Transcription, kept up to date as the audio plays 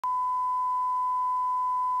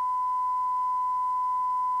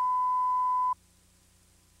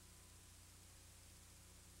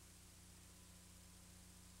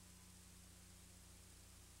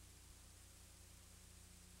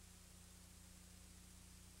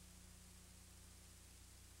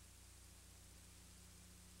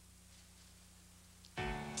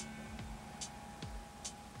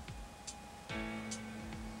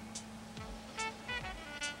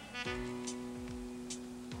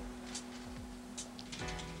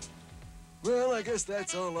Well, I guess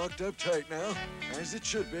that's all locked up tight now, as it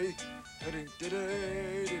should be.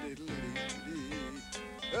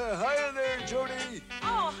 Hiya there, Jody.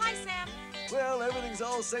 Oh, hi, Sam. Well, everything's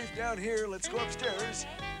all safe down here. Let's go upstairs.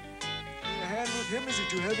 Need a hand with him? Is he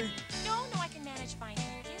too heavy? No, I can manage fine,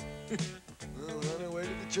 thank you. Well, on our way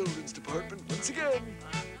to the children's department once again.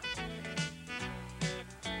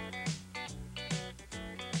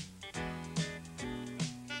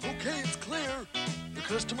 Okay, it's clear. The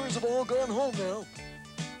customers have all gone home now.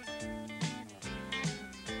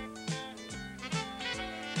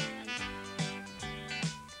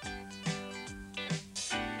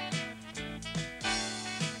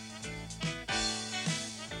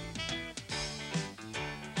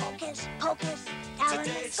 Hocus pocus, Alan,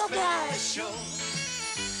 Today's focus. special,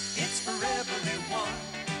 it's for everyone.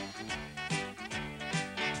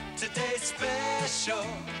 Today's special,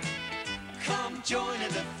 come join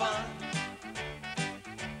in the fun.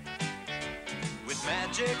 With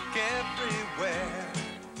magic everywhere,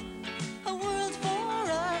 A world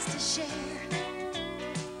for us to share.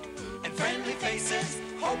 and friendly faces,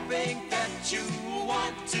 hoping that you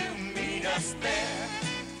want to meet us there.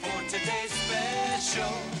 For today's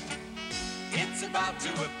special, it's about to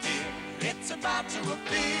appear, it's about to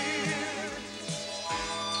appear.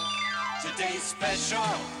 Today's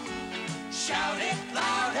special, shout it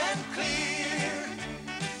loud and clear.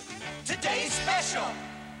 Today's special.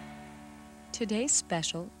 Today's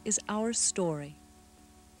special is our story.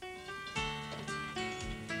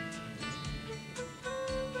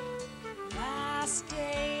 Last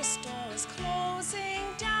day, store is closing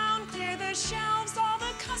down. Clear the shelves, all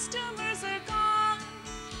the customers are gone.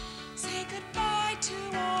 Say goodbye to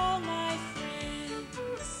all my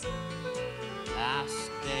friends.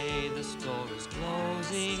 Last day the store is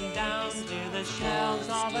closing down. Clear the shelves,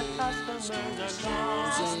 all the customers are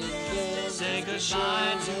gone. Say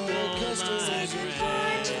goodbye to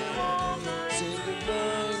all my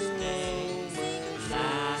friends.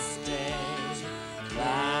 Last day,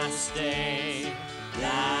 last day,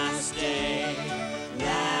 last day,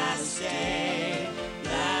 last day,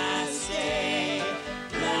 last day,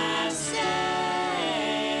 last day.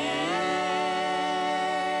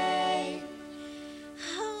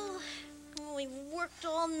 Oh, we've worked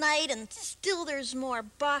all night and still there's more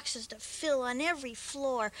boxes to fill on every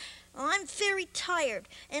floor. I'm very tired,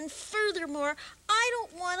 and furthermore, I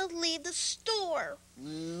don't want to leave the store.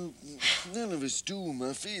 Well, none of us do,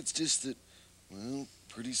 Muffy. It's just that, well,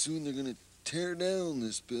 pretty soon they're gonna tear down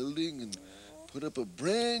this building and put up a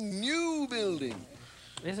brand new building.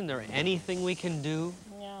 Isn't there anything we can do?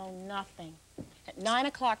 No, nothing. At 9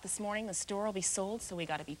 o'clock this morning, the store will be sold, so we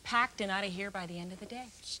got to be packed and out of here by the end of the day.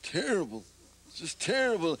 It's terrible. It's just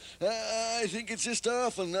terrible. I think it's just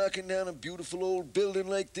awful knocking down a beautiful old building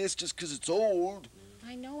like this just 'cause it's old.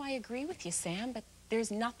 I know I agree with you, Sam, but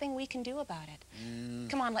there's nothing we can do about it.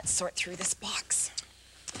 Come on, let's sort through this box.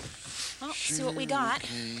 Well, see what we got.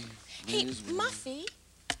 Okay. Hey, There's one. Muffy,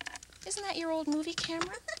 isn't that your old movie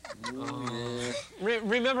camera? Oh,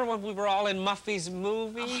 Remember when we were all in Muffy's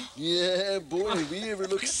movie? yeah. Yeah, boy, we ever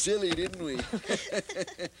looked silly, didn't we?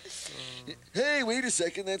 Hey, wait a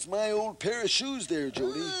second. That's my old pair of shoes there,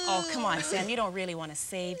 Jody. Oh, come on, Sam. You don't really want to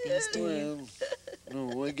save these, do you? Well,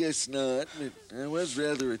 no, I guess not. But I was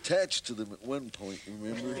rather attached to them at one point,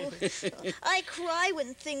 remember? I cry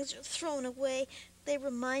when things are thrown away. They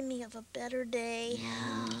remind me of a better day.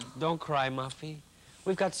 Don't cry, Muffy.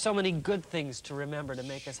 We've got so many good things to remember to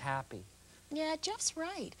make us happy. Yeah, Jeff's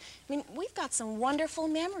right. I mean, we've got some wonderful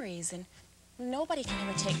memories, and nobody can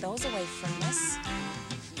ever take those away from us.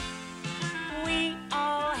 We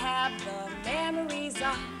all have the memories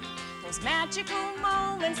of those magical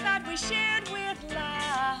moments that we shared with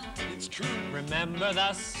love. It's true. Remember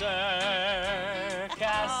the circus.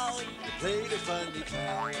 Played a funny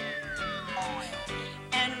clown.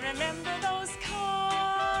 And remember those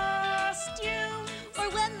costumes. Or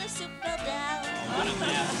when the soup fell down.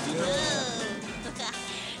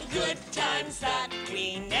 Good times that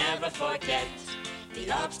we never forget.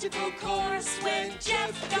 The obstacle course when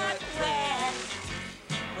Jeff got wet.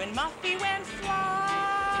 When Muffy went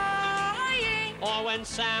flying. Or when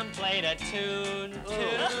Sam played a tune.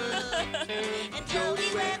 And Jody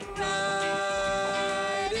went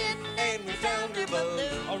riding and we found her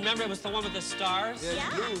balloon. Oh, remember it was the one with the stars? Yeah.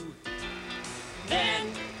 Blue. Then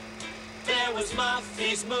there was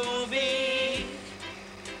Muffy's movie.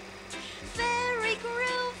 Very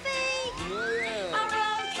groovy. Oh, yeah. Our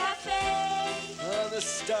own cafe. On the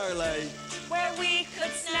starlight. Where we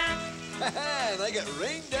could snack. And I got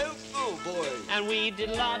rained out. Oh, boy. And we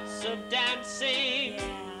did lots of dancing,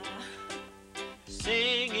 Yeah.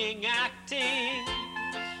 singing, acting.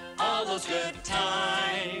 All those good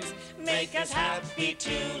times make us happy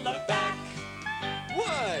to look back.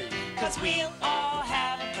 Why? 'Cause we'll all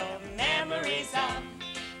have the memories of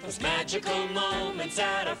those magical moments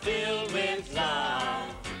that are filled with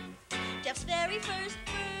love. Jeff's very first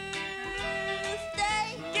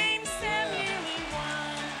birthday. Game 7 nearly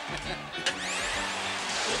won.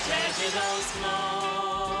 We'll treasure those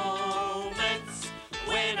moments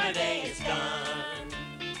when our day is done.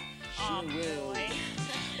 Sure will.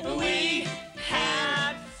 We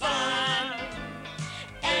had fun,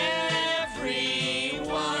 everyone.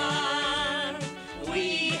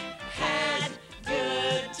 We had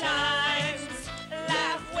good times,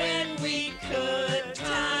 laugh when we could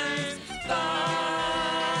times.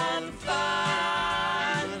 Fun,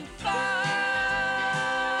 fun,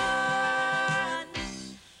 fun.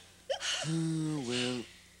 Oh, well,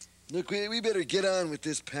 look, we better get on with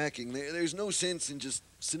this packing. There's no sense in just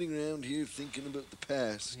sitting around here thinking about the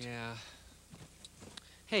past. Yeah.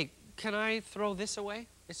 Hey, can I throw this away?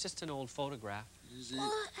 It's just an old photograph. Is it?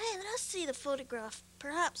 Well, hey, let us see the photograph.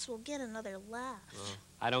 Perhaps we'll get another laugh.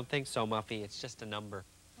 I don't think so, Muffy. It's just a number.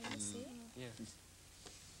 Let me see. Yeah.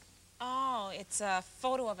 Oh, it's a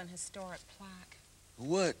photo of an historic plaque.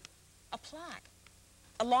 What? A plaque.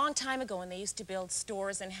 A long time ago, when they used to build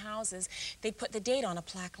stores and houses, they'd put the date on a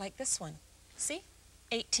plaque like this one. See?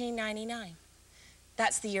 1899.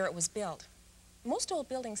 That's the year it was built. Most old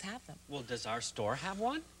buildings have them. Well, does our store have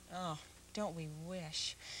one? Oh, don't we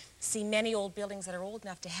wish. See, many old buildings that are old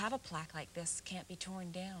enough to have a plaque like this can't be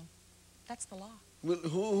torn down. That's the law. Well,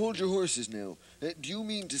 hold your horses now. Do you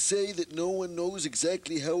mean to say that no one knows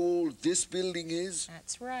exactly how old this building is?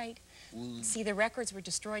 That's right. Well, See, the records were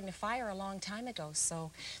destroyed in a fire a long time ago,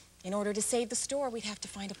 so in order to save the store, we'd have to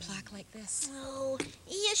find a plaque like this. Oh,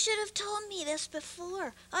 you should have told me this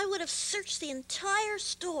before. I would have searched the entire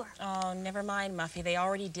store. Oh, never mind, Muffy. They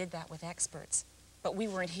already did that with experts. But we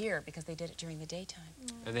weren't here because they did it during the daytime.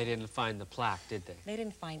 And they didn't find the plaque, did they? They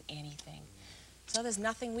didn't find anything. So there's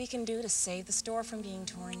nothing we can do to save the store from being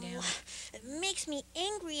torn down. It makes me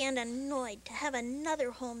angry and annoyed to have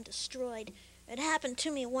another home destroyed. It happened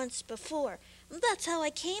to me once before. That's how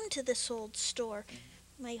I came to this old store.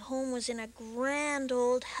 My home was in a grand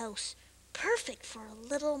old house, perfect for a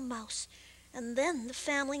little mouse. And then the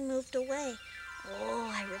family moved away.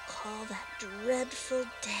 Oh, I recall that dreadful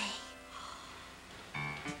day.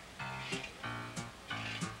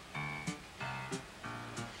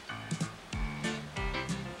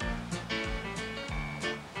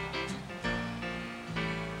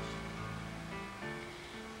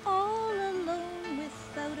 All alone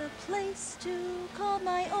without a place to call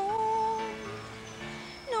my own.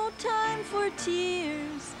 No time for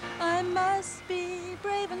tears, I must be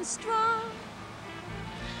brave and strong.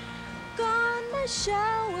 Gone my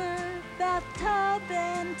shower, bathtub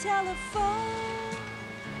and telephone.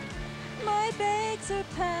 My bags are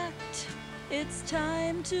packed, it's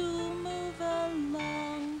time to move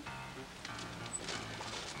along.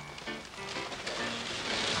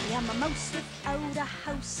 I am a mouse without a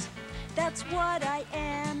house, that's what I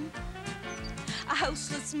am. A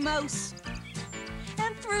houseless mouse.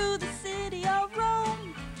 And through the city I'll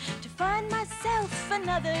roam to find myself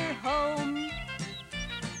another home.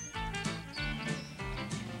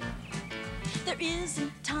 There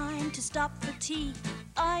isn't time to stop for tea.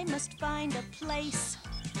 I must find a place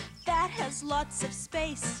that has lots of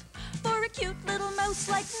space for a cute little mouse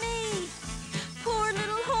like me. Poor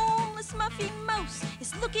little homeless Muffy mouse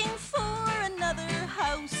is looking for another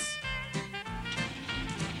house.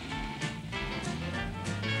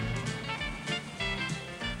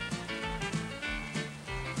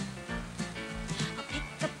 I'll pick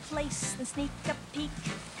a place and sneak a peek.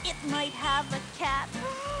 It might have a cat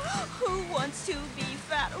who wants to be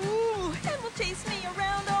fat. Ooh, and will chase me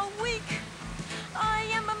around all week. I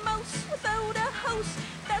am a mouse without a house.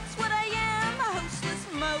 That's what I am, a houseless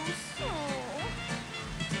mouse. Oh.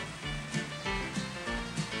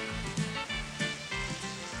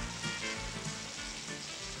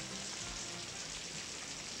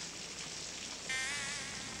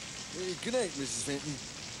 Hey, good night, Mrs. Fenton.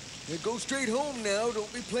 Go straight home now.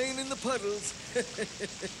 Don't be playing in the puddles.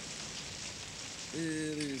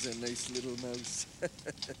 There's a nice little mouse.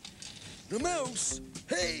 The mouse!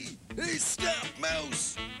 Hey! Hey, stop,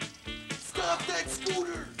 mouse! Stop that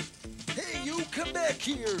scooter! Hey, you, come back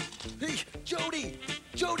here! Hey, Jody!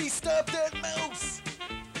 Jody, stop that mouse!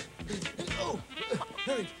 Oh! All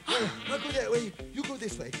right, I'll go that way. You go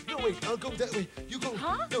this way. No, wait, I'll go that way. You go...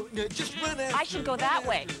 Huh? No, just run after I should go that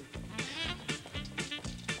way.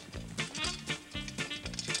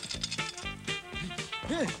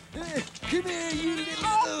 Come here, you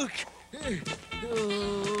little...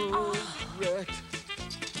 Oh.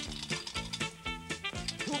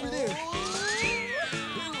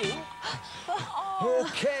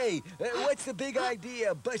 what's the big idea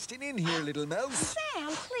of busting in here, little mouse? Sam,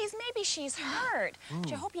 please, maybe she's hurt.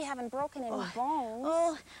 But I hope you haven't broken any bones.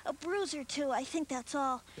 Oh, a bruise or two, I think that's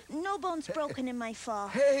all. No bones broken in my fall.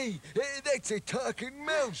 Hey, that's a talking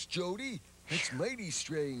mouse, Jody. That's mighty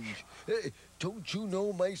strange. Don't you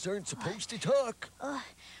know mice aren't supposed to talk?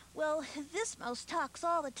 Well, this mouse talks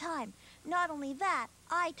all the time. Not only that,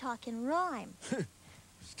 I talk in rhyme.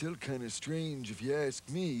 Still kind of strange if you ask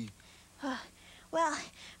me. Well,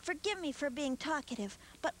 forgive me for being talkative,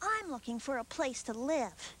 but I'm looking for a place to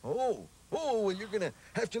live. Oh, well, you're gonna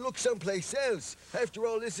have to look someplace else. After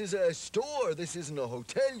all, this is a store. This isn't a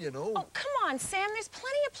hotel, you know. Oh, come on, Sam. There's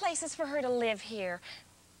plenty of places for her to live here.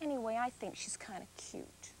 Anyway, I think she's kind of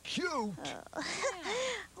cute. Cute?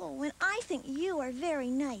 Oh, and I think you are very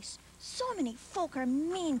nice. So many folk are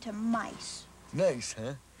mean to mice. Nice,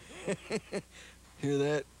 huh? Hear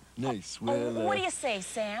that? Nice. Well, what do you say,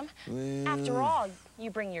 Sam? well... After all,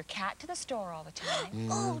 you bring your cat to the store all the time.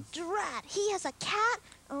 Oh, drat. He has a cat?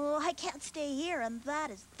 Oh, I can't stay here, and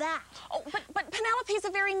that is that. Oh, but Penelope's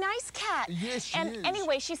a very nice cat. Yes, she and is.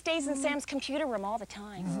 anyway, she stays in Sam's computer room all the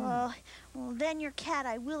time. Well, then your cat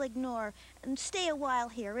I will ignore and stay a while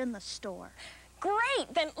here in the store.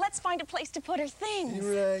 Great! Then let's find a place to put her things.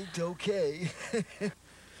 Right, okay.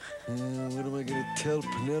 What am I gonna tell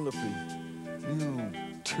Penelope? You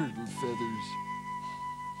turtle feathers.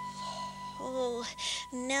 Oh,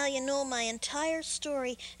 now you know my entire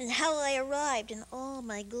story and how I arrived in all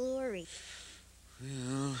my glory.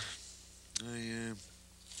 Well,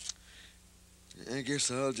 I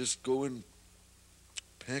guess I'll just go and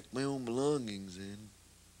pack my own belongings in.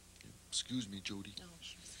 Excuse me, Jody. Oh,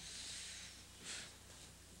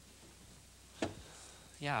 sure.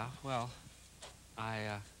 Yeah, well,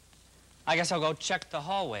 I guess I'll go check the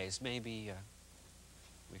hallways. Maybe,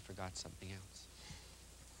 we forgot something else.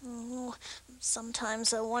 Oh,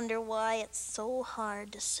 sometimes I wonder why it's so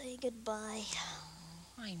hard to say goodbye.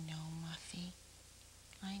 I know, Muffy.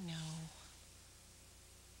 I know.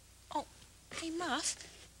 Oh, hey, Muff.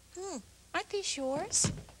 Aren't these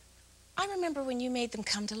yours? I remember when you made them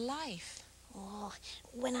come to life. Oh,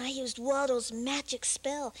 when I used Waldo's magic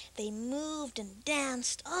spell, they moved and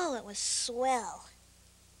danced. Oh, it was swell.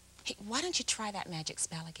 Hey, why don't you try that magic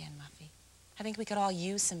spell again, Muffy? I think we could all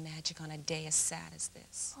use some magic on a day as sad as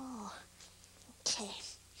this. Oh, okay.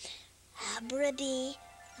 Abra-dee,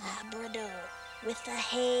 abra-do, with a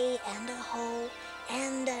hey and a ho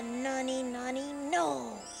and a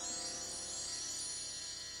nunny-nunny-no.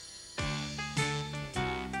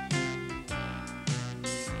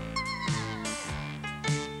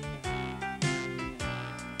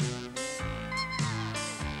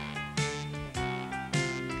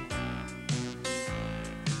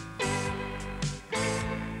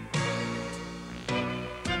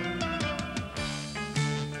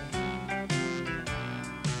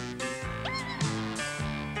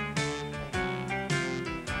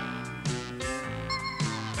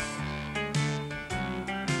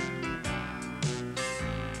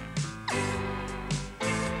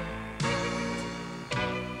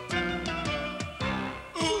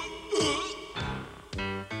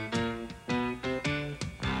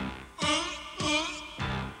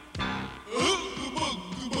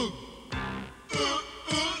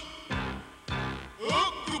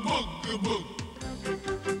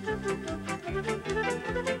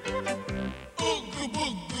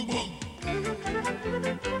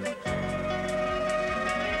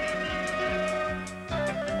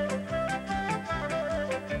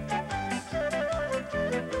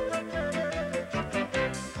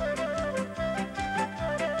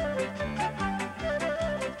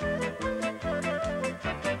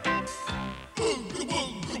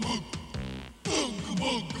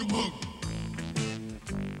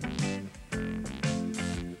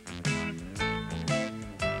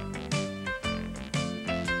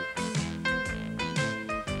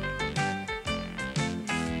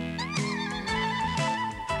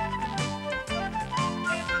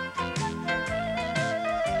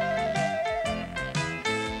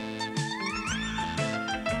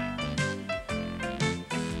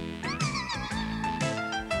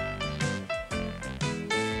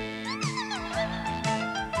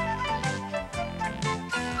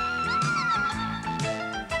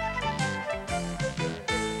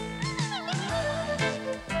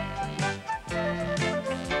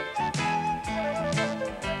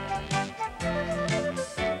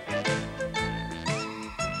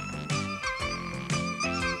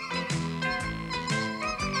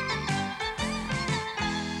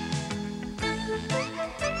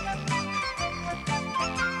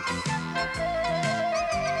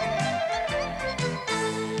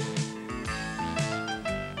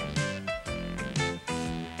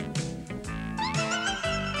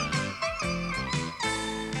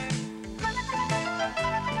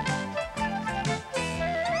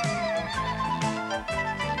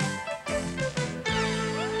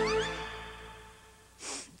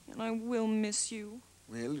 miss you.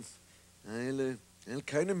 Well, I'll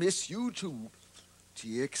kind of miss you too,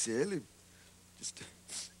 TXL.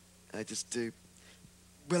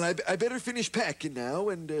 Well, I better finish packing now,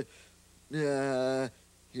 and, here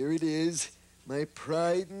it is, my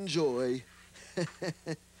pride and joy.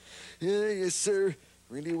 Yes, sir.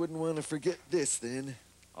 Really wouldn't want to forget this, then.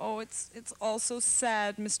 Oh, it's all so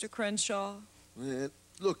sad, Mr. Crenshaw. Well,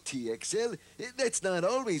 look, TXL, that's not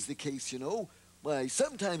always the case, you know. Why,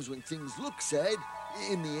 sometimes when things look sad,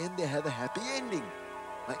 in the end they have a happy ending.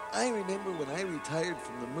 I remember when I retired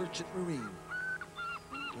from the Merchant Marine.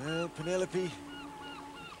 Well, Penelope,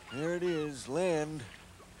 there it is, land.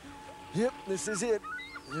 Yep, this is it.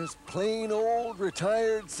 Just plain old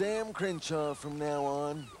retired Sam Crenshaw from now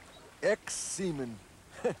on. Ex-seaman.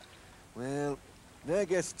 Well, I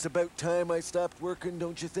guess it's about time I stopped working,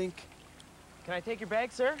 don't you think? Can I take your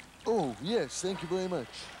bag, sir? Oh, yes, thank you very much.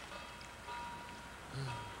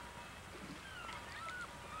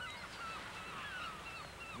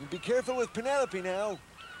 You be careful with Penelope now.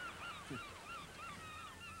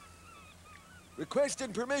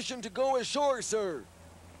 Requesting permission to go ashore, sir.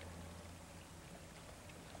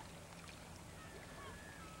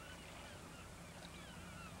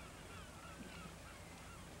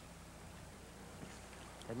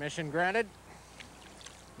 Permission granted.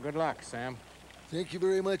 Good luck, Sam. Thank you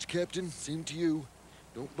very much, Captain. Same to you.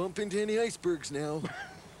 Don't bump into any icebergs now.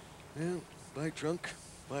 Well, bye trunk,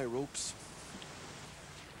 bye ropes.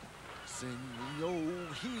 Sing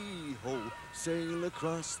yo-hee-ho, sail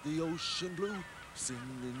across the ocean blue.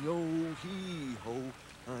 Singing yo-hee-ho,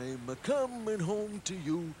 I'm a-comin' home to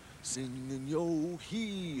you. Singing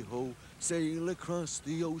yo-hee-ho, sail across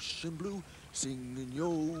the ocean blue. Singing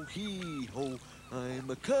yo-hee-ho, I'm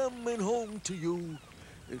a-comin' home to you.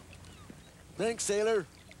 Thanks, sailor.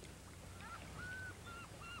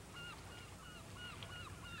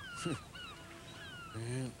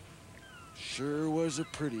 Yeah, sure was a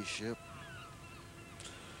pretty ship.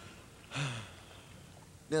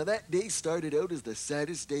 Now, that day started out as the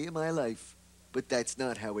saddest day of my life. But that's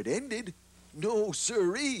not how it ended. No,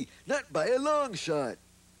 sirree, not by a long shot.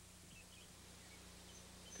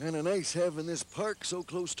 Kinda nice having this park so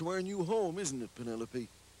close to our new home, isn't it, Penelope?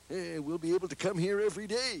 We'll be able to come here every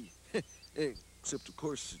day. Except, of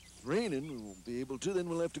course, it's raining. We won't be able to. Then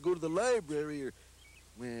we'll have to go to the library or...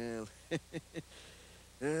 Well...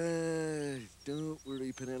 don't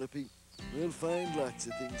worry, Penelope. We'll find lots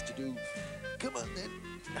of things to do. Come on, then.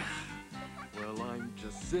 Well, I'm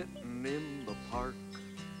just sitting in the park,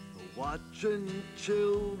 watching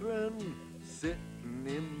children sitting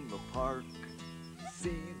in the park.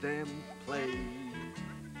 See them play,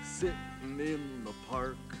 sitting in the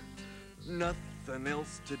park. Nothing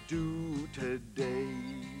else to do today.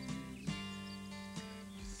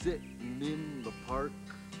 Sitting in the park,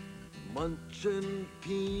 munching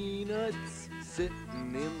peanuts,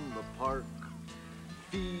 sitting in the park,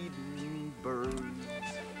 feeding birds.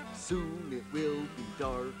 Soon it will be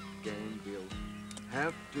dark and we'll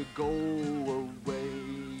have to go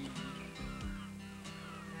away.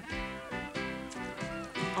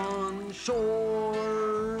 On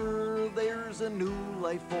shore, there's a new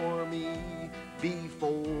life for me.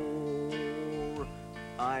 Before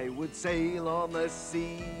I would sail on the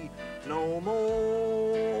sea no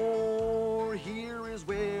more. Here is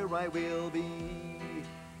where I will be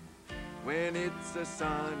when it's a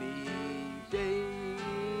sunny day.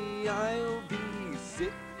 I'll be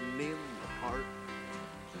sitting in the park,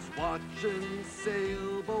 just watching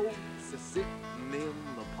sailboats, sitting in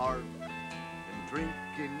the park and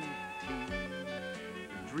drinking tea,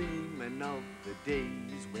 and dreaming of the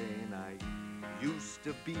days when I used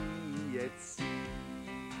to be at sea.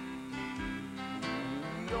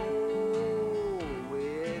 Oh,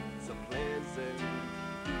 it's a pleasant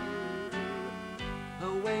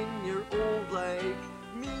year when you're old like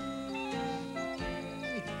me.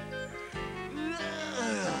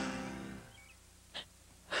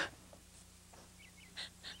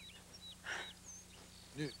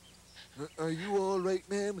 Are you all right,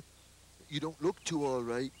 ma'am? You don't look too all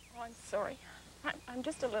right. Oh, I'm sorry. I'm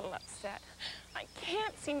just a little upset. I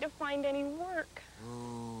can't seem to find any work.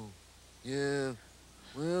 Oh, yeah.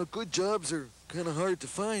 Well, good jobs are kind of hard to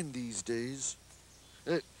find these days.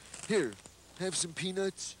 Here, have some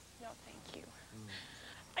peanuts. No, thank you.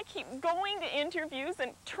 I keep going to interviews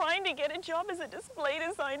and trying to get a job as a display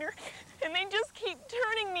designer, and they just keep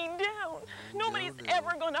turning me down. Nobody's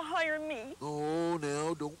ever going to hire me. Oh,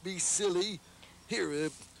 now, don't be silly. Here,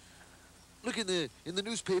 look in the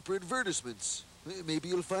newspaper advertisements. Maybe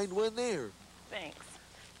you'll find one there. Thanks.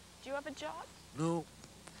 Do you have a job? No,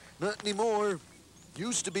 not anymore.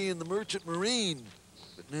 Used to be in the Merchant Marine.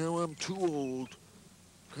 but now I'm too old.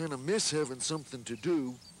 Kind of miss having something to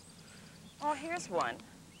do. Oh, here's one.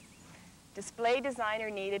 Display designer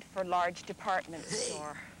needed for large department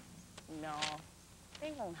store. No,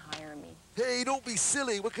 they won't hire me. Hey, don't be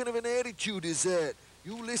silly. What kind of an attitude is that?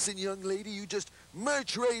 You listen, young lady, you just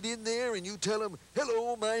march right in there and you tell them,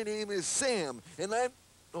 hello, my name is Sam, and I'm...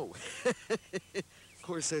 Oh, of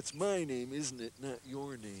course, that's my name, isn't it? Not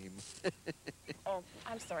your name. Oh,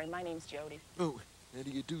 I'm sorry, my name's Jody. Oh, how do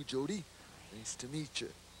you do, Jody? Nice to meet you.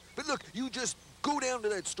 But look, you just go down to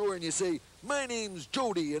that store and you say, my name's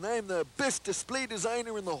Jody, and I'm the best display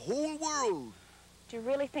designer in the whole world. Do you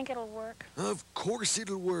really think it'll work? Of course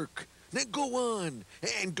it'll work. Now go on.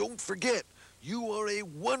 And don't forget, you are a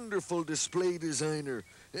wonderful display designer.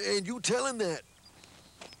 And you tell him that.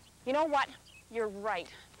 You know what? You're right.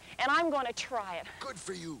 And I'm going to try it. Good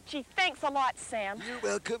for you. Gee, thanks a lot, Sam. You're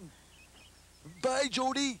welcome. Bye,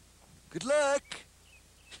 Jody. Good luck.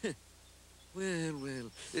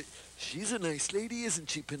 Well, she's a nice lady, isn't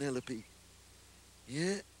she, Penelope?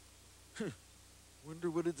 Yeah?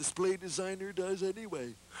 Wonder what a display designer does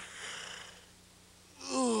anyway.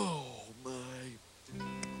 Oh, my.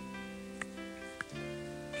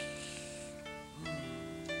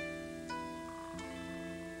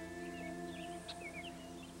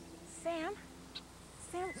 Sam,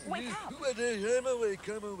 wake up. I'm awake.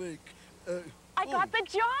 I got the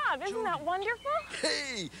job. Isn't that wonderful?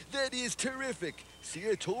 Hey, that is terrific. See,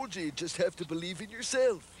 I told you just have to believe in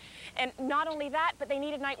yourself. And not only that, but they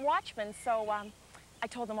need a night watchman, so I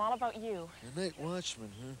told them all about you. A night watchman,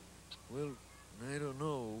 huh? Well, I don't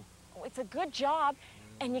know. Oh, it's a good job,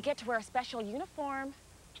 and you get to wear a special uniform.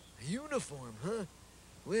 A uniform, huh?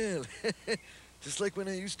 Well, just like when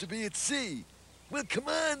I used to be at sea. Well, come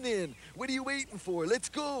on then. What are you waiting for? Let's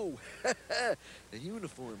go. A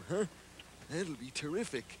uniform, huh? That'll be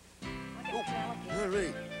terrific. Oh, all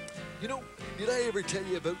right. You know, did I ever tell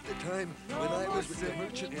you about the time when I was with the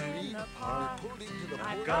merchant marine? I pulled into the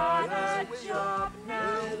port. got a job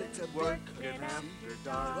now, Well, it's a working after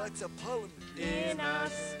dark Lots of pollen. in a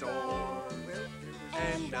store.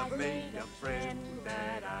 And I made a friend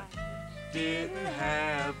that I didn't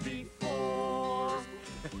have before.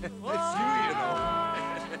 It's you know.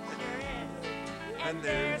 And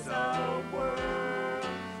there's a world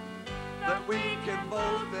that we can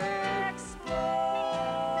both explore.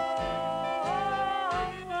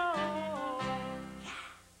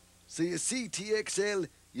 So you see, TXL,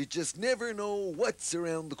 you just never know what's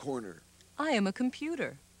around the corner. I am a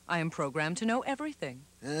computer. I am programmed to know everything.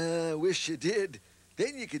 I wish you did.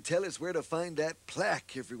 Then you could tell us where to find that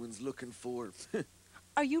plaque everyone's looking for.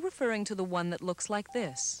 Are you referring to the one that looks like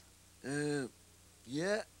this?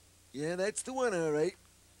 Yeah, that's the one, all right.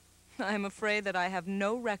 I'm afraid that I have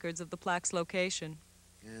no records of the plaque's location.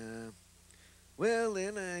 Yeah. Well,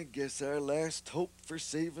 then I guess our last hope for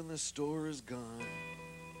saving the store is gone.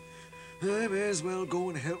 I may as well go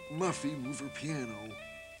and help Muffy move her piano.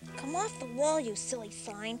 Come off the wall, you silly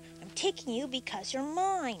sign. I'm taking you because you're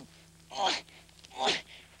mine.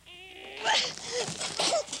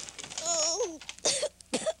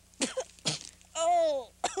 Oh,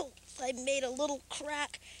 I made a little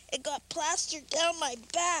crack. It got plastered down my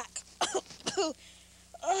back.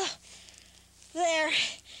 There.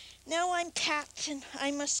 Now I'm packed and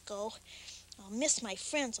I must go. I'll miss my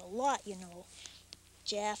friends a lot, you know.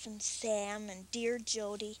 Jeff and Sam and dear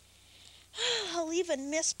Jody. I'll even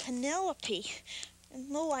miss Penelope.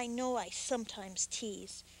 And though I know I sometimes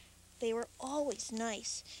tease, they were always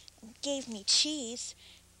nice and gave me cheese.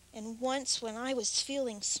 And once when I was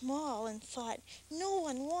feeling small and thought no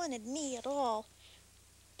one wanted me at all,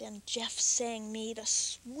 then Jeff sang me the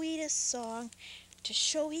sweetest song to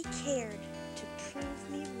show he cared, to prove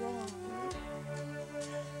me wrong.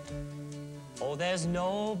 Oh, there's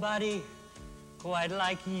nobody quite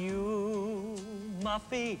like you,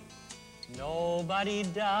 Muffy. Nobody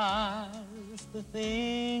does the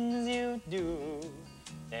things you do.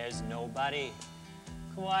 There's nobody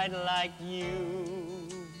quite like you,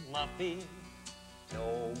 Muffy.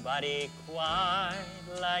 Nobody quite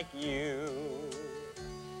like you.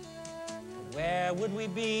 Where would we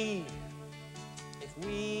be if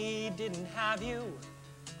we didn't have you?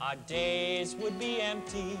 Our days would be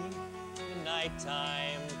empty,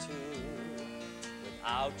 nighttime too.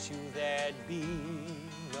 Without you there'd be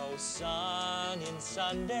no sun in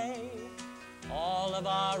Sunday. All of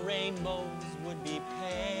our rainbows would be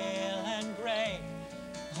pale and gray.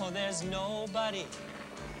 Oh, there's nobody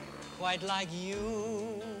quite like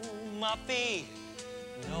you, Muffy.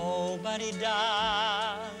 Nobody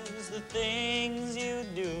does the things you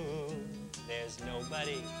do. There's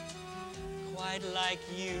nobody quite like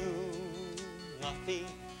you, Muffy,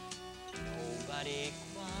 nobody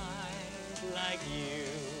quite like you.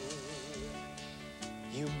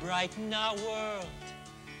 You brighten our world,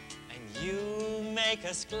 and you make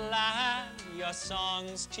us glad. Your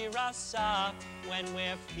songs cheer us up when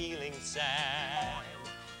we're feeling sad.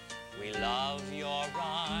 We love your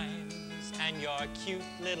rhymes and your cute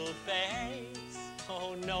little face.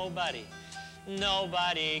 Oh, nobody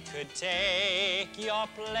could take your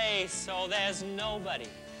place. Oh, there's nobody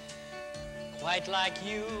quite like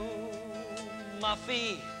you,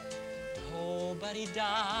 Muffy. Nobody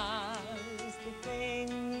does the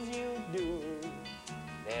things you do.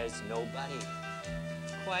 There's nobody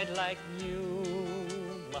quite like you,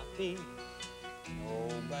 Muffy.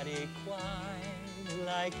 Nobody quite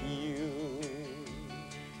like you.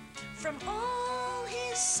 From all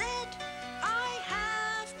he said, I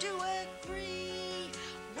have to agree.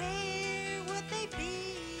 Where would they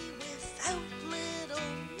be without little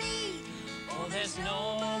me? Oh, there's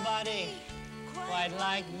nobody quite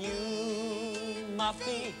like you,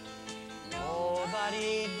 Muffy.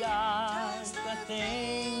 Nobody does the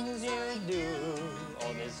things you do.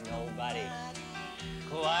 Oh, there's nobody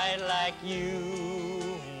quite like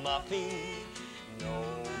you, Muffy.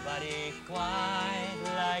 Nobody quite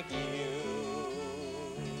like you.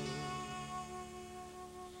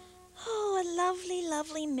 Oh, a lovely,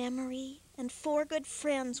 lovely memory, and 4 good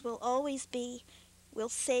friends we'll always be. We'll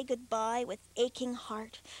say goodbye with aching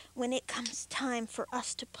heart when it comes time for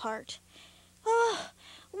us to part. Oh,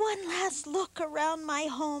 one last look around my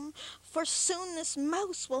home, for soon this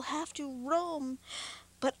mouse will have to roam.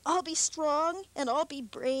 But I'll be strong and I'll be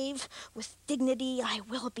brave, with dignity I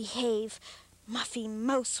will behave. Muffy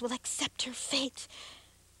Mouse will accept her fate,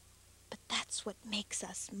 but that's what makes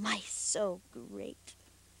us mice so great.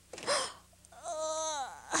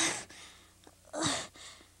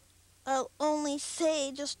 I'll only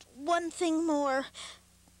say just one thing more.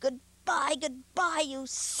 Goodbye, goodbye, you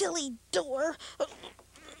silly door.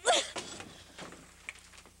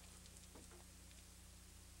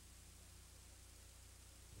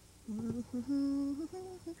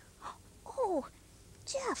 Oh,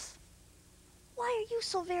 Jeff, why are you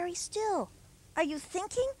so very still? Are you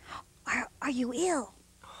thinking? Are you ill?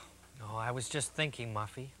 No, I was just thinking,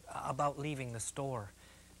 Muffy, about leaving the store.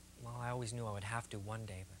 Well, I always knew I would have to one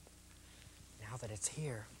day, but now that it's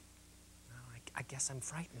here, well, I guess I'm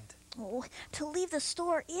frightened. Oh, to leave the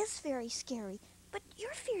store is very scary, but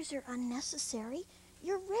your fears are unnecessary.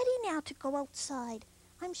 You're ready now to go outside.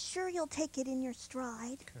 I'm sure you'll take it in your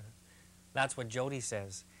stride. That's what Jody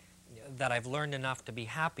says, that I've learned enough to be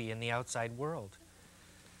happy in the outside world.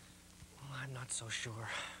 Well, I'm not so sure.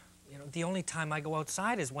 You know, the only time I go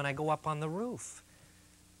outside is when I go up on the roof.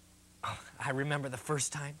 Oh, I remember the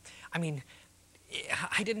first time. I mean,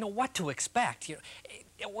 I didn't know what to expect. You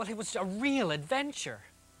know, well, it was a real adventure.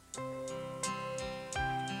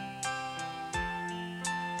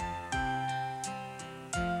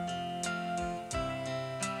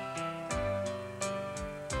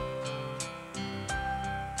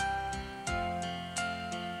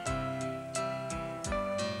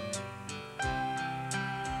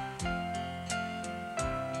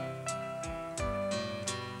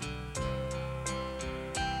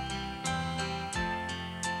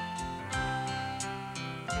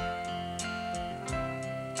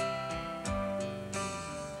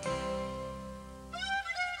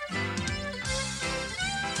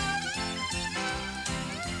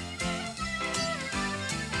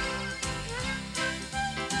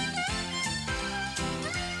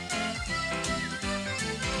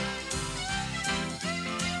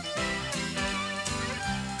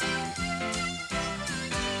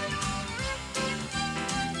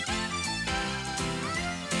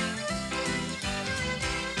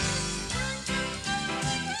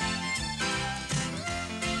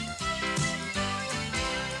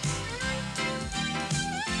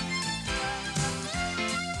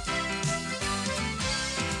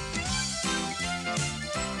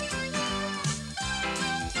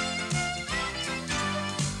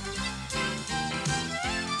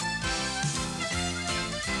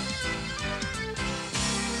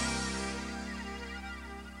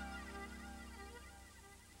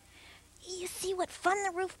 What fun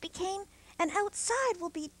the roof became, and outside will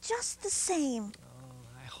be just the same. Oh,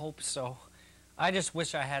 I hope so. I just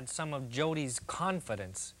wish I had some of Jody's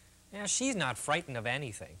confidence. Yeah, she's not frightened of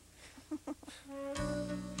anything.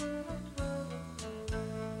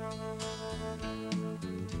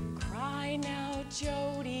 Cry now,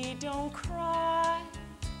 Jody, don't cry.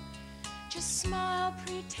 Just smile,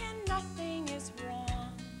 pretend nothing is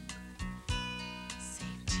wrong.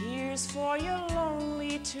 Save tears for your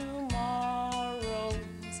lonely tomorrows.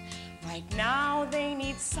 Right now they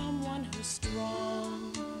need someone who's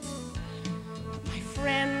strong. My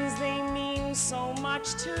friends, they mean so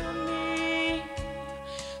much to me.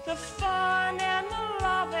 The fun and the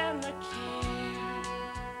love and the care.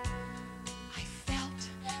 I felt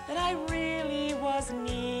that I really was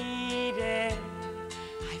needed.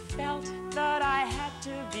 I felt that I had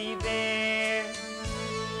to be there.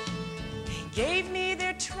 They gave me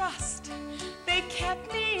their trust. They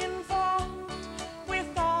kept me involved with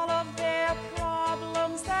all of their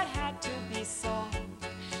problems that had to be solved.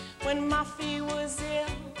 When Muffy was ill,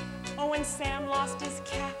 or when Sam lost his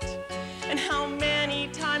cat, and how many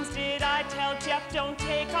times did I tell Jeff, don't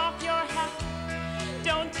take off your hat,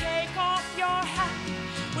 don't take off your hat.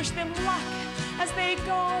 Wish them luck as they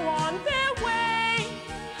go on their way,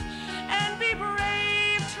 and be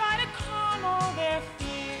brave, try to calm all their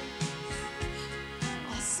fears.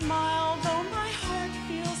 I'll smile though my heart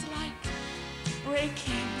feels like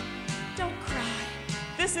breaking. Don't cry,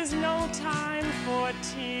 this is no time for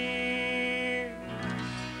tears.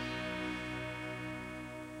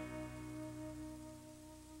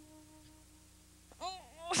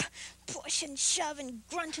 Push and shove and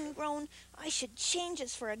grunt and groan. I should change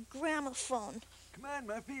this for a gramophone. Come on,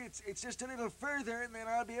 Muffy, it's just a little further, and then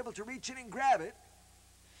I'll be able to reach in and grab it.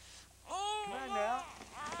 Come on now.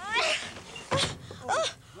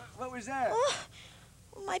 What was that?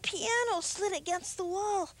 My piano slid against the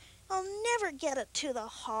wall. I'll never get it to the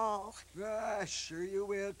hall. Ah, sure you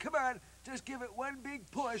will. Come on, just give it one big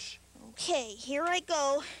push. Okay, here I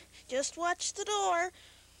go. Just watch the door.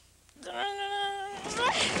 Let's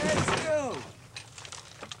go.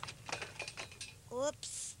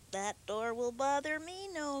 Whoops, that door will bother me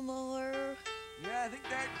no more. Yeah, I think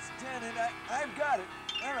that's done it. I've got it.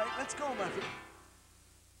 All right, let's go, Muffy.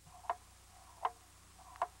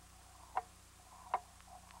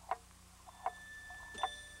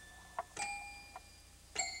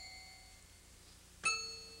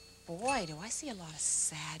 Boy, do I see a lot of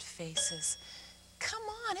sad faces. Come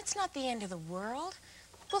on, it's not the end of the world.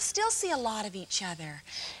 We'll still see a lot of each other.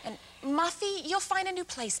 And Muffy, you'll find a new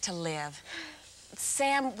place to live.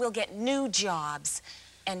 Sam will get new jobs.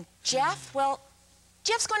 And Jeff, well,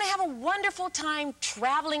 Jeff's going to have a wonderful time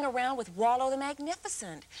traveling around with Wallow the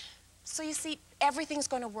Magnificent. So you see, everything's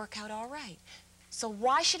going to work out all right. So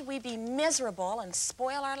why should we be miserable and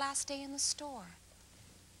spoil our last day in the store?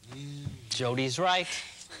 Jody's right.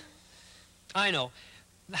 I know.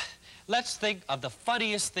 Let's think of the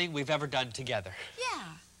funniest thing we've ever done together.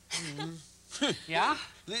 Yeah. Yeah?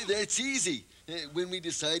 That's easy. When we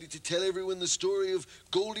decided to tell everyone the story of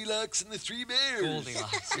Goldilocks and the Three Bears.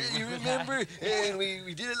 Goldilocks. You remember? And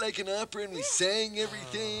we did it like an opera, and we sang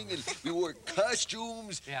everything, and we wore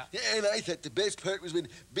costumes. Yeah. And I thought the best part was when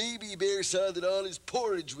Baby Bear saw that all his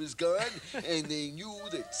porridge was gone, and they knew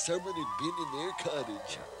that someone had been in their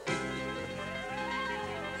cottage.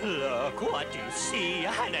 Look what you see,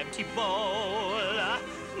 an empty bowl.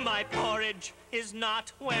 My porridge is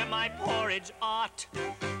not where my porridge ought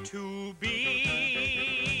to be.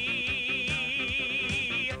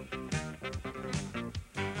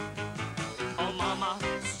 Oh, Mama,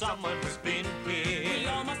 someone has been here.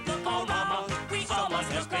 Oh, Mama, someone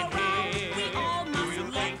has been here. Do you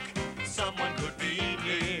think someone could be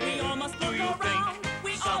here? Do you think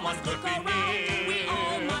someone could be near? We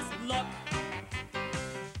all must look.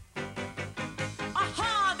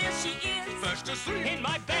 Aha, there she is. Fast asleep in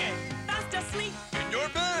my bed. Fast asleep. In your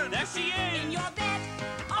bed. There she is. In your bed.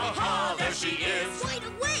 Aha, there she is. Wide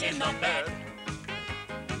awake. In the bed.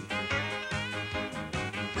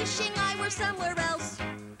 Wishing I were somewhere else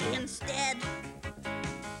instead.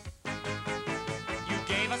 You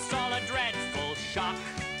gave us all a dreadful shock.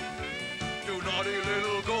 You naughty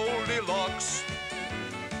little Goldilocks.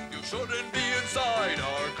 You shouldn't be inside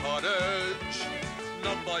our cottage.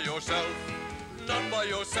 Not by yourself. Not by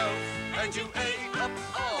yourself. And you ate up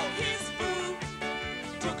all his food.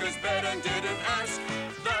 Took his bed and didn't ask.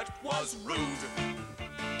 That was rude.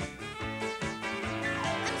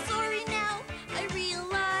 I'm sorry now, I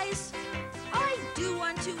realize I do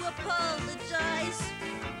want to apologize.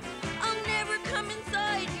 I'll never come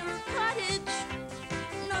inside your cottage.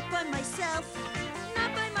 Not by myself,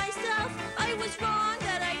 not by myself. I was wrong,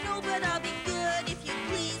 that I know, but I'll be good if you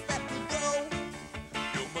please let me go.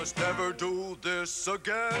 You must never do this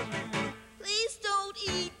again. Please don't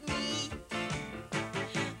eat me.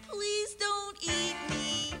 Please don't eat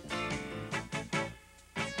me.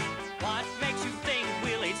 What makes you think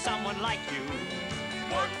we'll eat someone like you?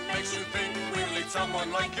 What makes you think we'll eat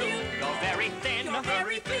someone like you? You're very thin,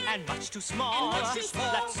 and much too small. Let's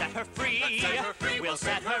set her free. We'll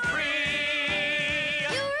set her free.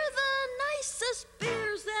 You're the nicest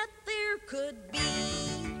bears that there could be.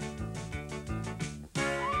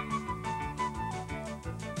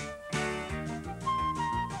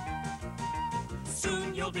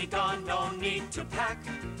 Soon you'll be gone, no need to pack.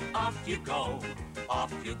 Off you go,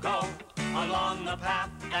 along the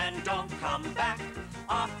path and don't come back.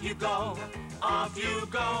 Off you go,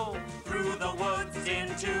 through the woods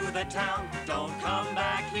into the town. Don't come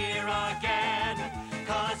back here again,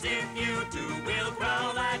 'cause if you do, we'll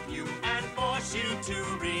growl at you and force you to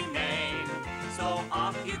remain. So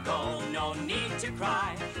off you go, no need to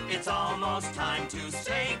cry. It's almost time to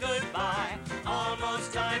say goodbye.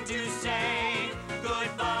 Almost time to say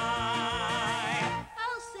goodbye.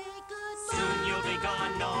 I'll say goodbye. Soon you'll be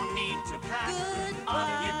gone, no need to pack. Goodbye,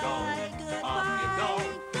 off you go,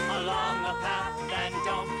 along the path and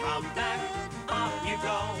don't come back. Off you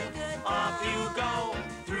go,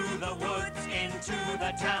 through the woods into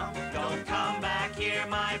the town. Don't come back here,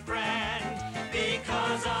 my friend,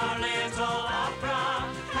 because our little opera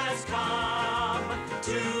has come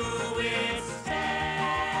to its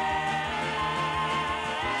end.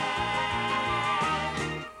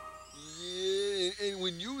 Yeah, and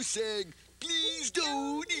when you sang, "Please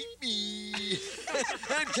don't eat me,"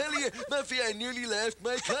 I'm telling you, Muffy, I nearly laughed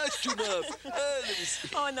my costume off.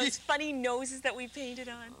 Oh, and those funny noses that we painted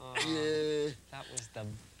on. Yeah. That was the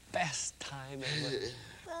best time ever.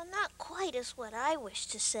 Well, not quite as what I wish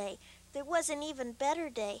to say. There was an even better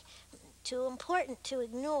day, too important to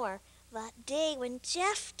ignore. That day when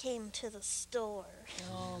Jeff came to the store.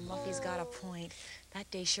 Oh, Muffy's got a point.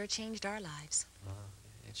 That day sure changed our lives.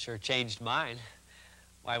 It sure changed mine.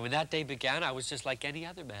 Why, when that day began, I was just like any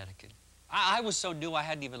other mannequin. I was so new I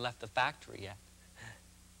hadn't even left the factory yet.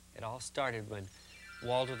 It all started when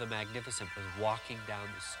Waldo the Magnificent was walking down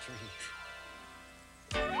the street.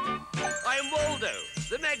 I am Waldo,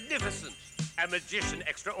 the Magnificent, a magician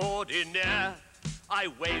extraordinaire. I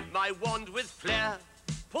wave my wand with flair,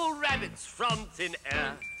 pull rabbits from thin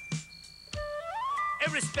air.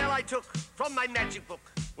 Every spell I took from my magic book,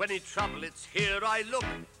 when in trouble it's here I look,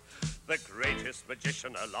 the greatest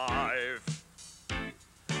magician alive.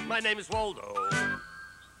 My name is Waldo.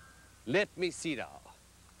 Let me see now.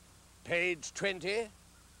 Page 20,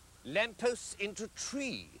 lampposts into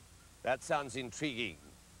tree. That sounds intriguing.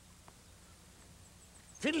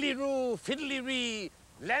 Fiddly-roo, fiddly-ree,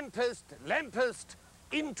 lamppost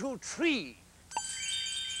into tree.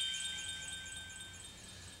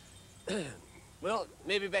 Well,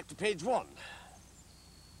 maybe back to page 1.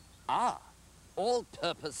 Ah,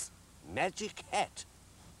 all-purpose magic hat.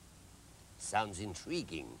 Sounds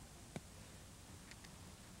intriguing.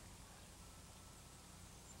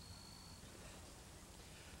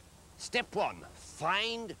 Step 1,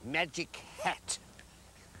 find magic hat.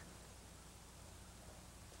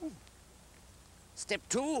 Step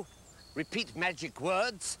 2, repeat magic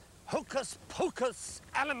words. Hocus pocus,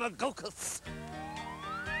 alamagocus.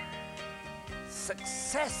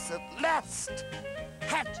 Success at last.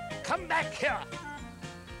 Hat, come back here.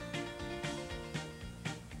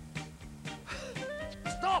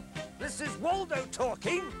 Stop! This is Waldo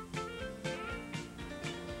talking.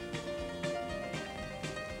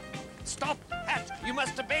 Stop, Hat! You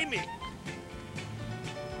must obey me.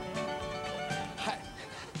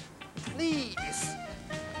 Please.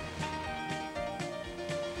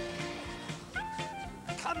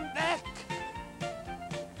 Come back.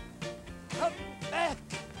 Come back.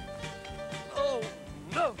 Oh,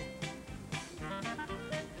 no.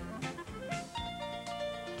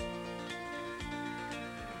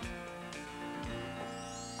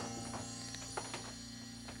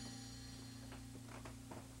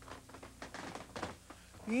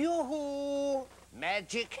 Yoo-hoo!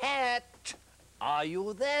 Magic hat! Are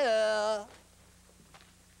you there?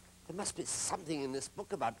 There must be something in this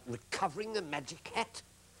book about recovering a magic hat.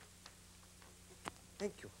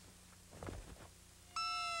 Thank you.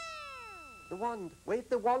 The wand. Wave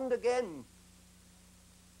the wand again.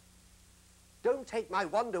 Don't take my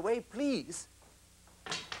wand away, please.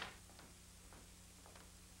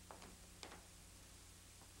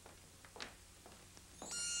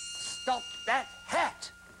 Stop that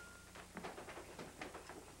hat!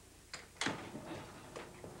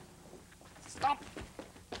 Stop!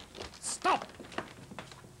 Stop!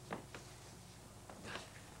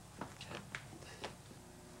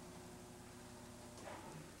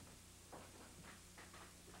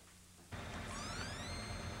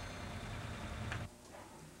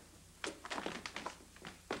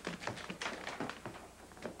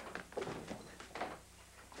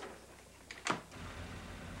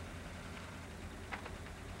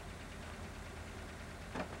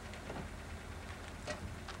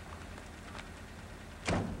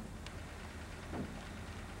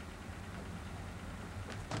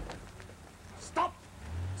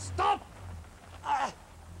 Stop!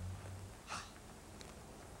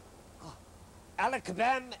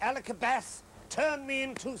 Alakabam, alakabas, turn me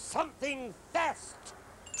into something fast.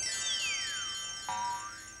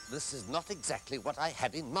 This is not exactly what I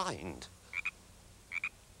had in mind.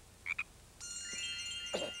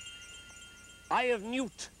 Eye of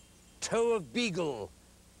newt, toe of beagle,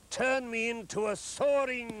 turn me into a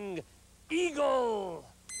soaring eagle.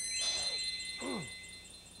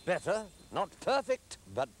 Better, not perfect,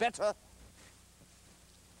 but better.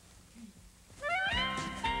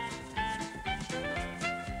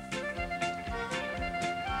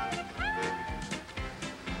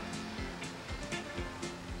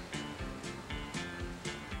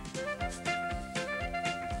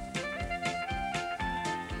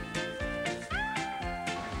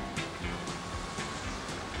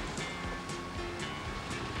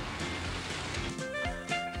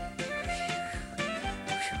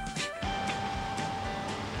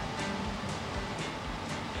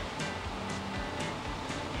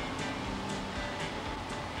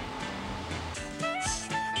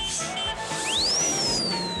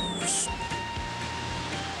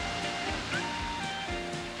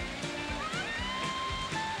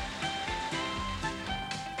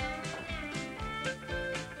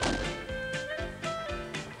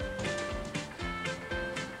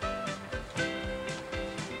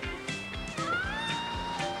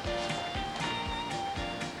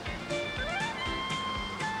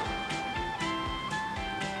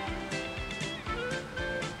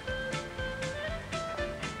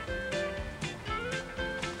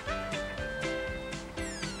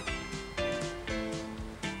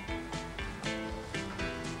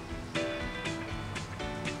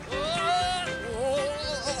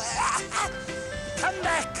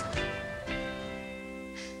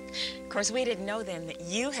 Of course, we didn't know then that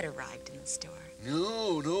you had arrived in the store.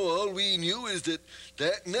 No, all we knew is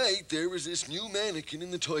that night there was this new mannequin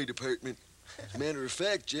in the toy department. As a matter of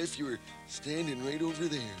fact, Jeff, you were standing right over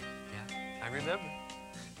there. Yeah, I remember.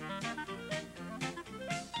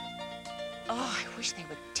 Oh, I wish they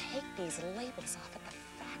would take these labels off at the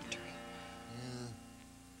factory. Yeah,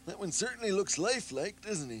 that one certainly looks lifelike,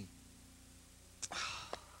 doesn't he?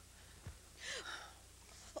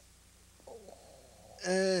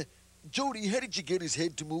 Jody, how did you get his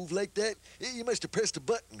head to move like that? You must have pressed a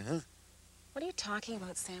button, huh? What are you talking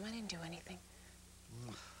about, Sam? I didn't do anything.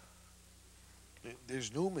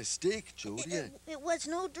 There's no mistake, Jody. It was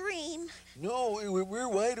no dream. No, we're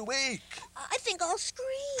wide awake. I think I'll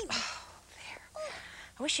scream. Oh, there.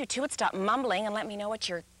 I wish you two would stop mumbling and let me know what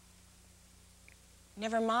you're...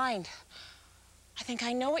 Never mind. I think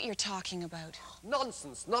I know what you're talking about.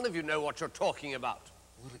 Nonsense. None of you know what you're talking about.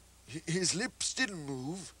 Well, his lips didn't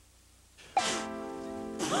move.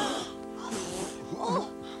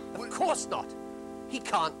 Of course not. He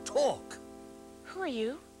can't talk. Who are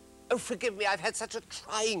you? Oh, forgive me, I've had such a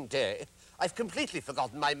trying day. I've completely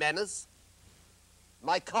forgotten my manners.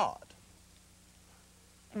 My card.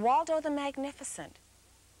 Waldo the Magnificent.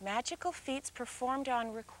 Magical feats performed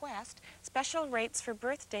on request. Special rates for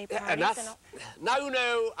birthday parties. Enough. And all... Now you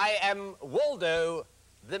know I am Waldo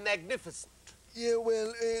the Magnificent. Yeah,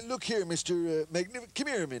 well, look here, Mr. Magnificent. Come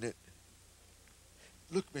here a minute.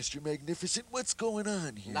 Look, Mr. Magnificent, what's going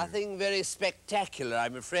on here? Nothing very spectacular,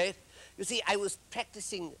 I'm afraid. You see, I was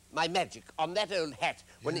practicing my magic on that old hat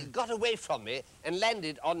when it got away from me and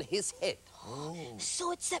landed on his head. Oh.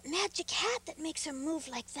 So it's that magic hat that makes him move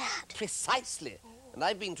like that. Precisely. And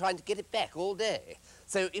I've been trying to get it back all day.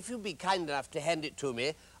 So if you'd be kind enough to hand it to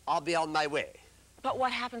me, I'll be on my way. But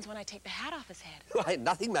what happens when I take the hat off his head? Why,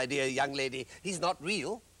 nothing, my dear young lady. He's not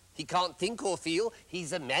real. He can't think or feel.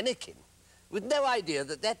 He's a mannequin with no idea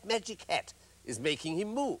that that magic hat is making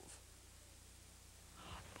him move.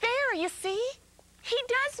 There, you see? He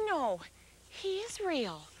does know. He is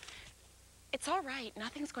real. It's all right.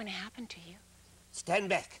 Nothing's going to happen to you. Stand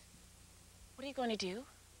back. What are you going to do?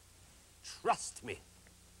 Trust me.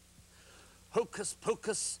 Hocus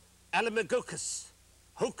pocus, alamagocus.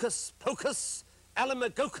 Hocus pocus,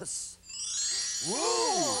 alamagocus.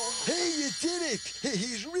 Whoa! Hey, you did it!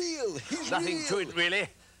 He's real! He's Nothing real! to it, really.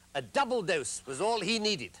 A double dose was all he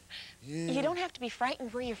needed. Yeah. You don't have to be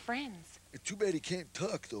frightened. We're your friends. Too bad he can't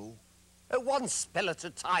talk, though. One spell at a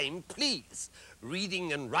time, please.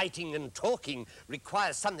 Reading and writing and talking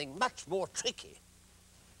requires something much more tricky.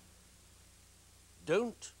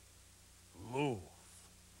 Don't move.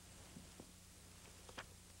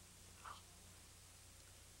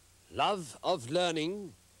 Love of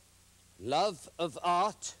learning, love of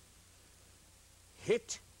art,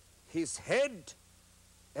 hit his head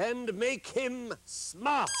and make him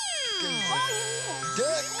smart.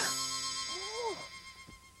 Duck!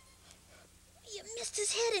 lost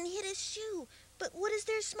his head and hit his shoe. But what is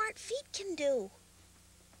their smart feet can do?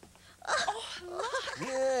 Oh, look.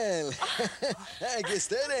 Well, I guess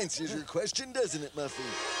that answers your question, doesn't it, Muffy?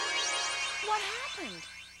 What happened?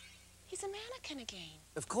 He's a mannequin again.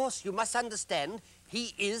 Of course, you must understand,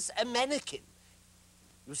 he is a mannequin.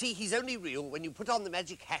 You see, he's only real when you put on the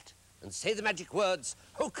magic hat and say the magic words,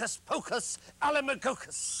 hocus pocus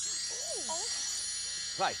alamagocus.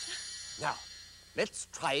 Oh. Right. Now, let's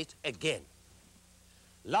try it again.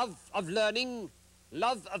 Love of learning,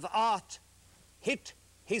 love of art, hit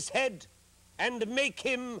his head and make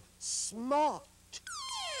him smart.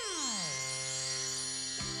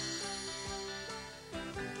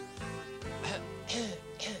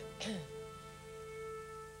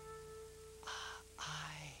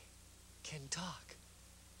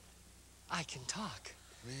 I can talk.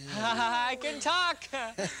 I can talk.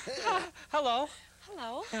 Hello.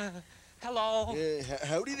 Hello. Hello.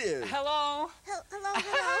 Howdy there. Hello. Hello.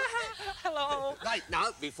 Hello. Right, now,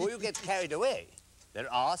 before you get carried away,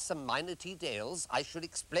 there are some minor details I should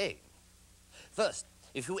explain. First,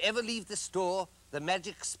 if you ever leave the store, the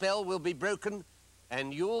magic spell will be broken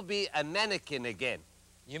and you'll be a mannequin again.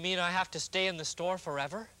 You mean I have to stay in the store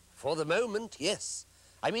forever? For the moment, yes.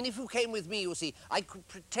 I mean, if you came with me, you see, I could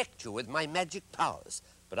protect you with my magic powers,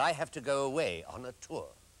 but I have to go away on a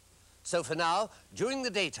tour. So for now, during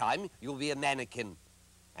the daytime, you'll be a mannequin.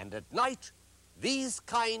 And at night, these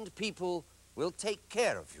kind people will take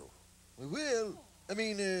care of you. We will. I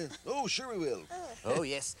mean, oh, sure we will. Oh,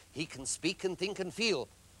 yes, he can speak and think and feel,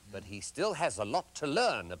 but he still has a lot to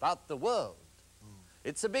learn about the world.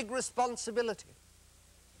 It's a big responsibility.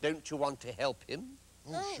 Don't you want to help him?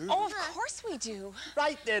 Oh, sure. Oh, of course we do.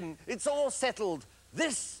 Right then, it's all settled.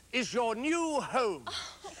 This is your new home.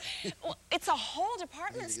 Well, it's a whole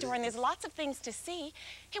department store, and there's lots of things to see.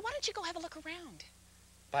 Hey, why don't you go have a look around?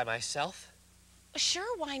 By myself?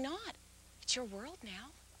 Sure, why not? It's your world now.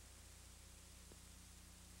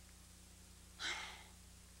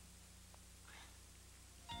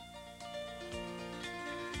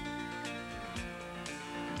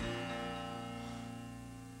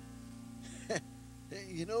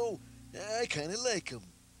 You know, I kind of like him.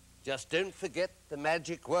 Just don't forget the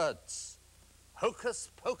magic words. Hocus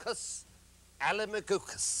pocus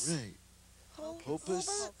alamagocus. Right.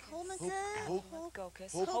 Hocus.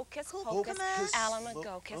 Hocus. Hocus pocus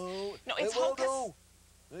alamagocus. No, it's hocus. No.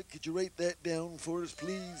 Could you write that down for us,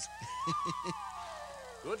 please?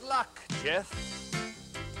 Good luck, Jeff.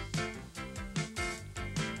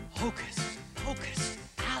 Hocus pocus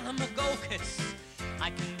alamagocus. I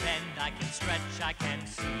can bend, I can stretch, I can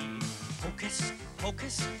see. Hocus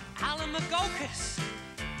pocus alamagocus.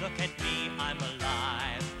 Look at me, I'm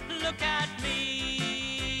alive. Look at me.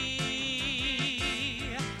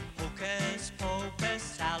 Hocus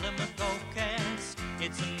pocus alamagocus.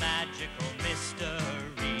 It's a magical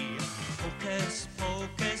mystery. Hocus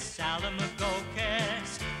pocus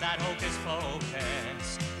alamagocus. That hocus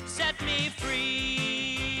pocus set me free.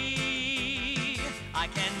 I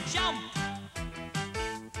can jump,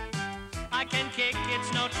 I can kick,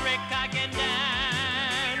 it's no trick, I can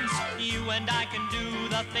dance. You and I can do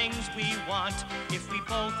the things we want if we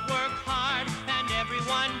both work hard and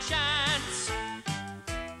everyone chants.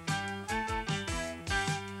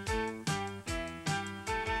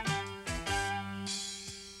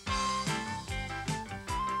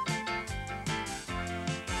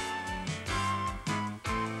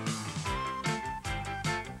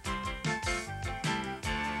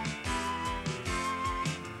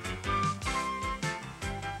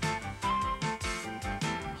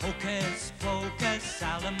 Hocus pocus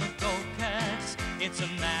alamagocus, it's a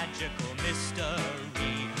magical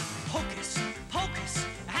mystery. Hocus pocus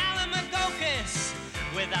alamagocus,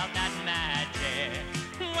 without that magic,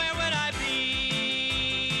 where would I be?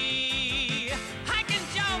 I can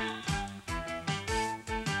jump,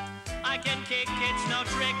 I can kick, it's no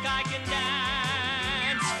trick, I can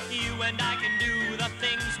dance. You and I can do the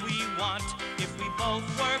things we want if we both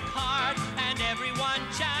work hard and everyone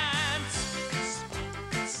chants.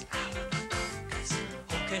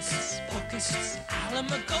 Hocus pocus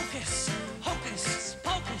alamagocus. Hocus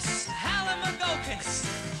pocus alamagocus.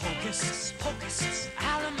 Hocus pocus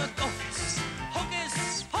alamagocus.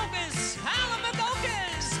 Hocus pocus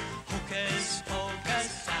alamagocus. Hocus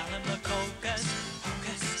pocus alamagocus.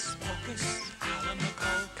 Hocus pocus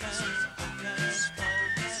alamagocus.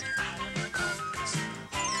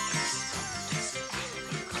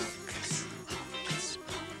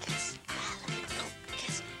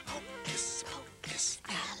 Hocus pocus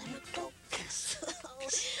alamagocus.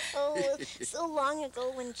 Oh, so long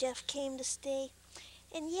ago when Jeff came to stay.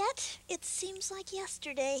 And yet, it seems like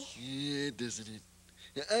yesterday. Yeah, doesn't it?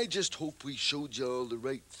 I just hope we showed you all the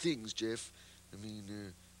right things, Jeff. I mean,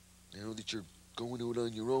 now that you're going out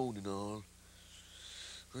on your own and all.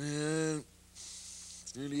 Well,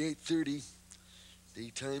 it's nearly 8:30.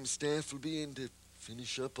 Daytime staff will be in to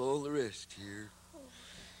finish up all the rest here.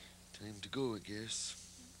 Time to go, I guess.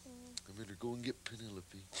 I better go and get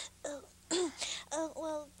Penelope.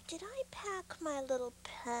 Well, did I pack my little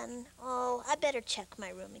pen? Oh, I better check my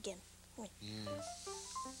room again. Yeah.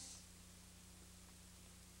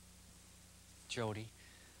 Jody,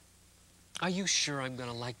 are you sure I'm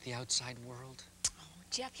gonna like the outside world? Oh,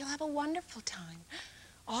 Jeff, you'll have a wonderful time.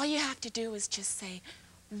 All you have to do is just say,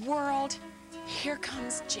 "World, here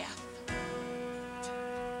comes Jeff."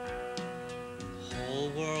 The whole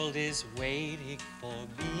world is waiting for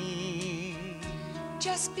me.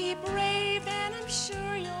 Just be brave and I'm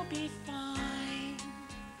sure you'll be fine.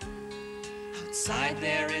 Outside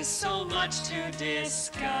there is so much to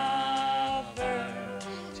discover.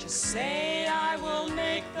 Just say I will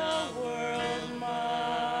make the world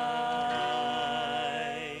mine.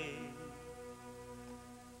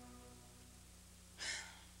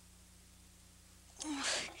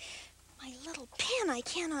 My little pen I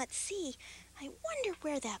cannot see. I wonder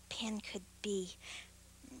where that pen could be.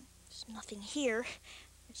 There's nothing here.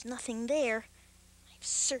 There's nothing there. I've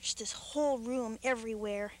searched this whole room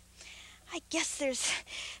everywhere. I guess there's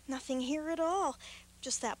nothing here at all.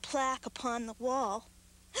 Just that plaque upon the wall.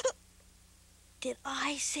 Did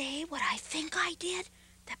I say what I think I did?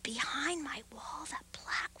 That behind my wall that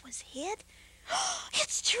plaque was hid?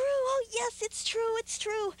 It's true! Oh, yes, it's true, it's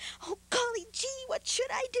true. Oh, golly gee, what should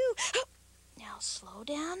I do? Now slow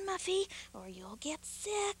down, Muffy, or you'll get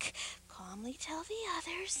sick. Calmly tell the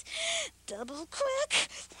others. Double quick.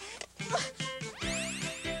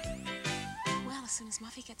 Well, as soon as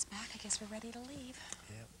Muffy gets back, I guess we're ready to leave.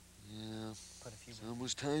 Yeah. It's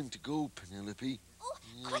almost time to go, Penelope. Oh,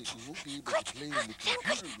 Yeah, quick, you won't be able quick. to play in the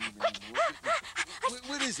computer room anymore.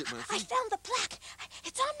 What is it, I Muffy? found the plaque.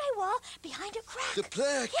 It's on my wall behind a crack. The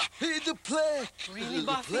plaque! Yeah. Hey, the plaque! Really, The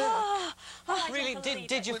Buffy? plaque. Really?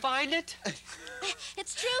 Did you find it?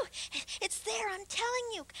 It's true. It's there, I'm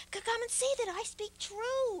telling you. Come and see that I speak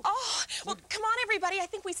true. Oh, well, come on, everybody. I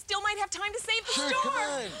think we still might have time to save the Sure, store. come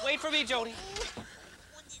on. Wait for me, Jody.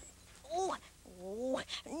 Oh,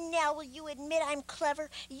 now will you admit I'm clever?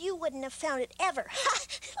 You wouldn't have found it ever.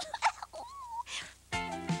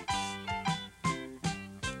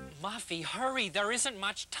 Muffy, hurry. There isn't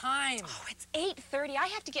much time. Oh, it's 8:30. I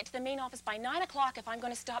have to get to the main office by 9 o'clock if I'm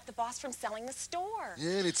going to stop the boss from selling the store.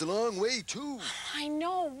 Yeah, and it's a long way, too. I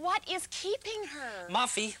know. What is keeping her?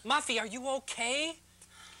 Muffy, are you okay?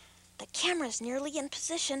 The camera's nearly in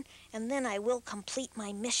position, and then I will complete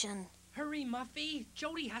my mission. Hurry, Muffy.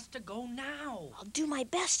 Jody has to go now. I'll do my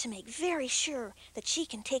best to make very sure that she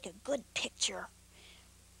can take a good picture.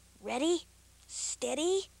 Ready?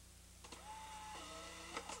 Steady?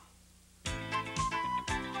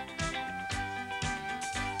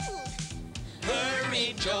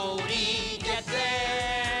 Hurry, Jody, get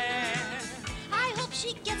there. I hope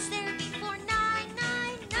she gets there before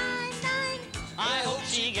 9:9:9:9. I hope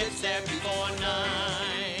she gets there before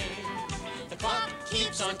 9. The clock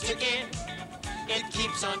keeps on ticking. It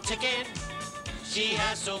keeps on ticking. She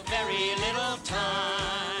has so very little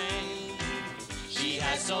time. She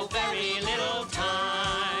has so very little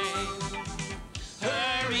time.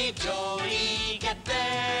 Hurry, Jody, get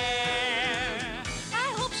there.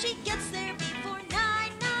 I hope she gets there before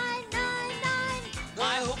 9:9:9:9.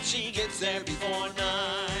 I hope she gets there before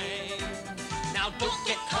 9. Now don't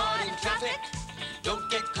get caught in traffic. Don't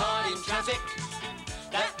get caught in traffic.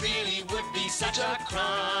 That really would be such a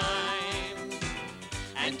crime.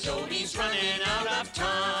 And Jody's running out of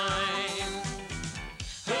time.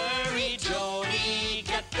 Hurry, Jody,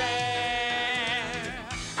 get there.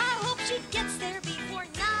 I hope she gets there before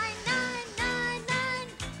 9:9:9:9.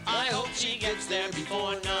 I hope she gets there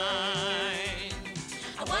before 9.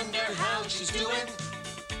 I wonder how she's doing.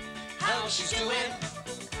 How she's doing.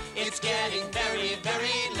 It's getting very,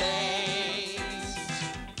 very late.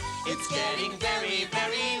 It's getting very,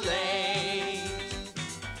 very late.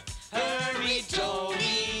 Hurry,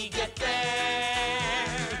 Jody, get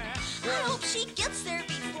there. I hope she gets there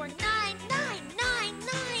before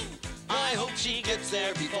 9:9:9:9. I hope she gets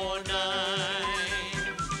there before 9.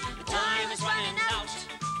 The time is running out.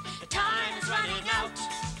 The time is running out.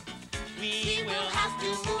 We will have to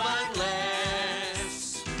move unless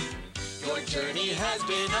your journey has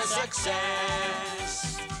been a success.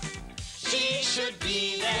 She should be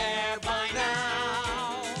there by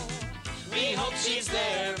now. We hope she's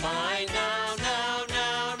there by now, now,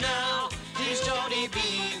 now, now. Please, Jody, be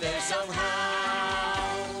there somehow.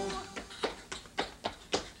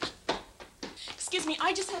 excuse me,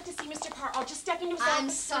 I just have to see Mr. Parr. I'll just step into his I'm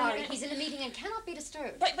office for a sorry. minute. He's in a meeting and cannot be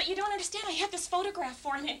disturbed. But you don't understand. I have this photograph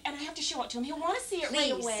for him, and I have to show it to him. He'll want to see it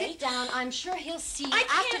right away. Please, sit down. I'm sure he'll see you I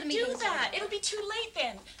after the can't meeting. do that. It'll be too late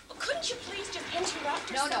then. Couldn't you please just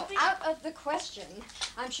interrupt or something? No, out of the question.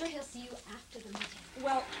 I'm sure he'll see you after the meeting.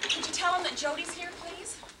 Well, could you tell him that Jody's here,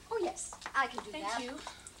 please? Oh, yes. I can do that. Thank you.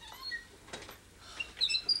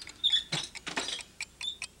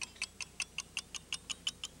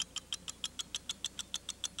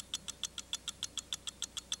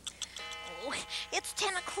 Oh, it's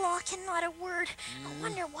 10 o'clock and not a word. I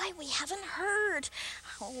wonder why we haven't heard.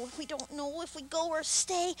 Oh, we don't know if we go or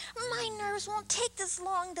stay. My nerves won't take this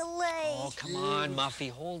long delay. Oh, come on, Muffy,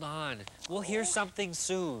 hold on. We'll hear something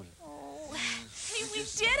soon. Hey, we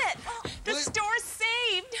did it! The store's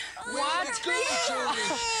saved! What? Let's go,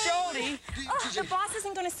 Jody! The boss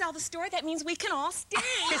isn't going to sell the store. That means we can all stay.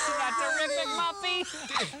 Isn't that terrific, Muffy?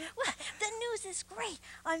 Well, the news is great.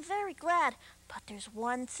 I'm very glad. But there's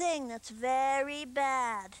one thing that's very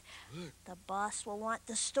bad. The boss will want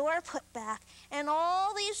the store put back, and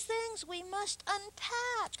all these things we must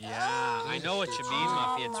unpack. Yeah, I know what you mean,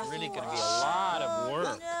 Muffy. It's really going to be a lot of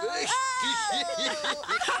work.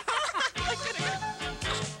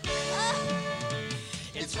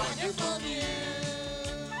 It's wonderful news.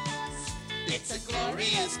 It's a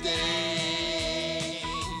glorious day.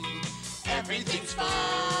 Everything's fine.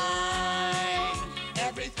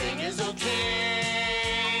 Everything is okay.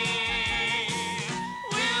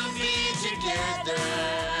 We'll be together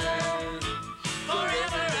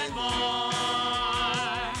forever and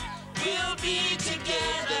more. We'll be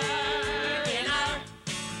together in our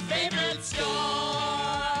favorite store.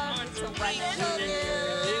 It is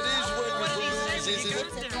wonderful news, isn't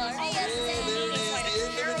it?